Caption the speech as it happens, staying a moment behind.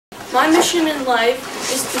My mission in life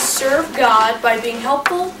is to serve God by being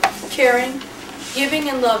helpful, caring, giving,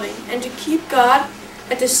 and loving, and to keep God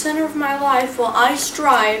at the center of my life while I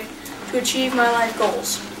strive to achieve my life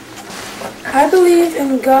goals. I believe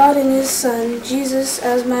in God and His Son, Jesus,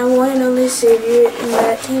 as my one and only Savior, and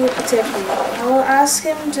that He will protect me. I will ask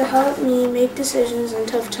Him to help me make decisions in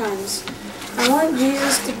tough times. I want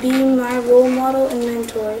Jesus to be my role model and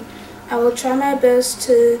mentor. I will try my best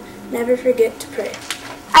to never forget to pray.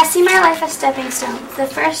 I see my life as stepping stones. The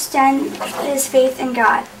first stone is faith in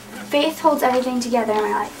God. Faith holds everything together in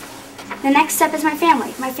my life. The next step is my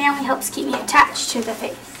family. My family helps keep me attached to the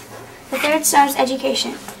faith. The third stone is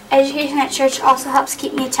education. Education at church also helps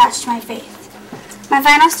keep me attached to my faith. My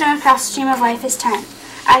final stone across the stream of life is time.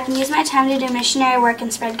 I can use my time to do missionary work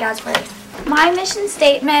and spread God's word. My mission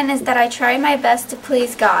statement is that I try my best to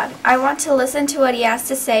please God. I want to listen to what He has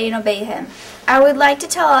to say and obey Him. I would like to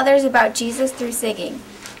tell others about Jesus through singing.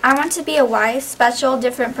 I want to be a wise, special,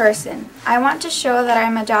 different person. I want to show that I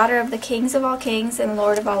am a daughter of the kings of all kings and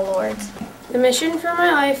Lord of all lords. The mission for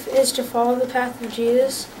my life is to follow the path of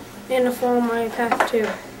Jesus and to follow my path too.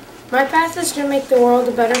 My path is to make the world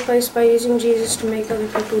a better place by using Jesus to make other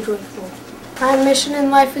people joyful. My mission in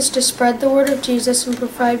life is to spread the word of Jesus and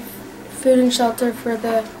provide food and shelter for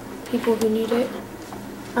the people who need it.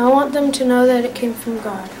 I want them to know that it came from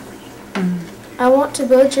God. I want to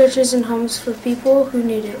build churches and homes for people who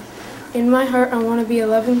need it. In my heart, I want to be a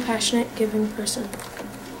loving, passionate, giving person.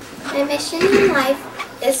 My mission in life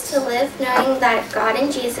is to live knowing that God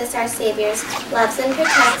and Jesus, our Saviors, loves and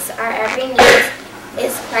protects our every need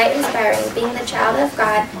is quite inspiring, being the child of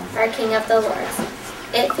God, our King of the Lords.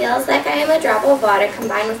 It feels like I am a drop of water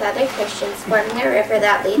combined with other Christians, forming a river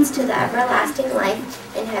that leads to the everlasting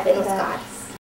life in heaven with God.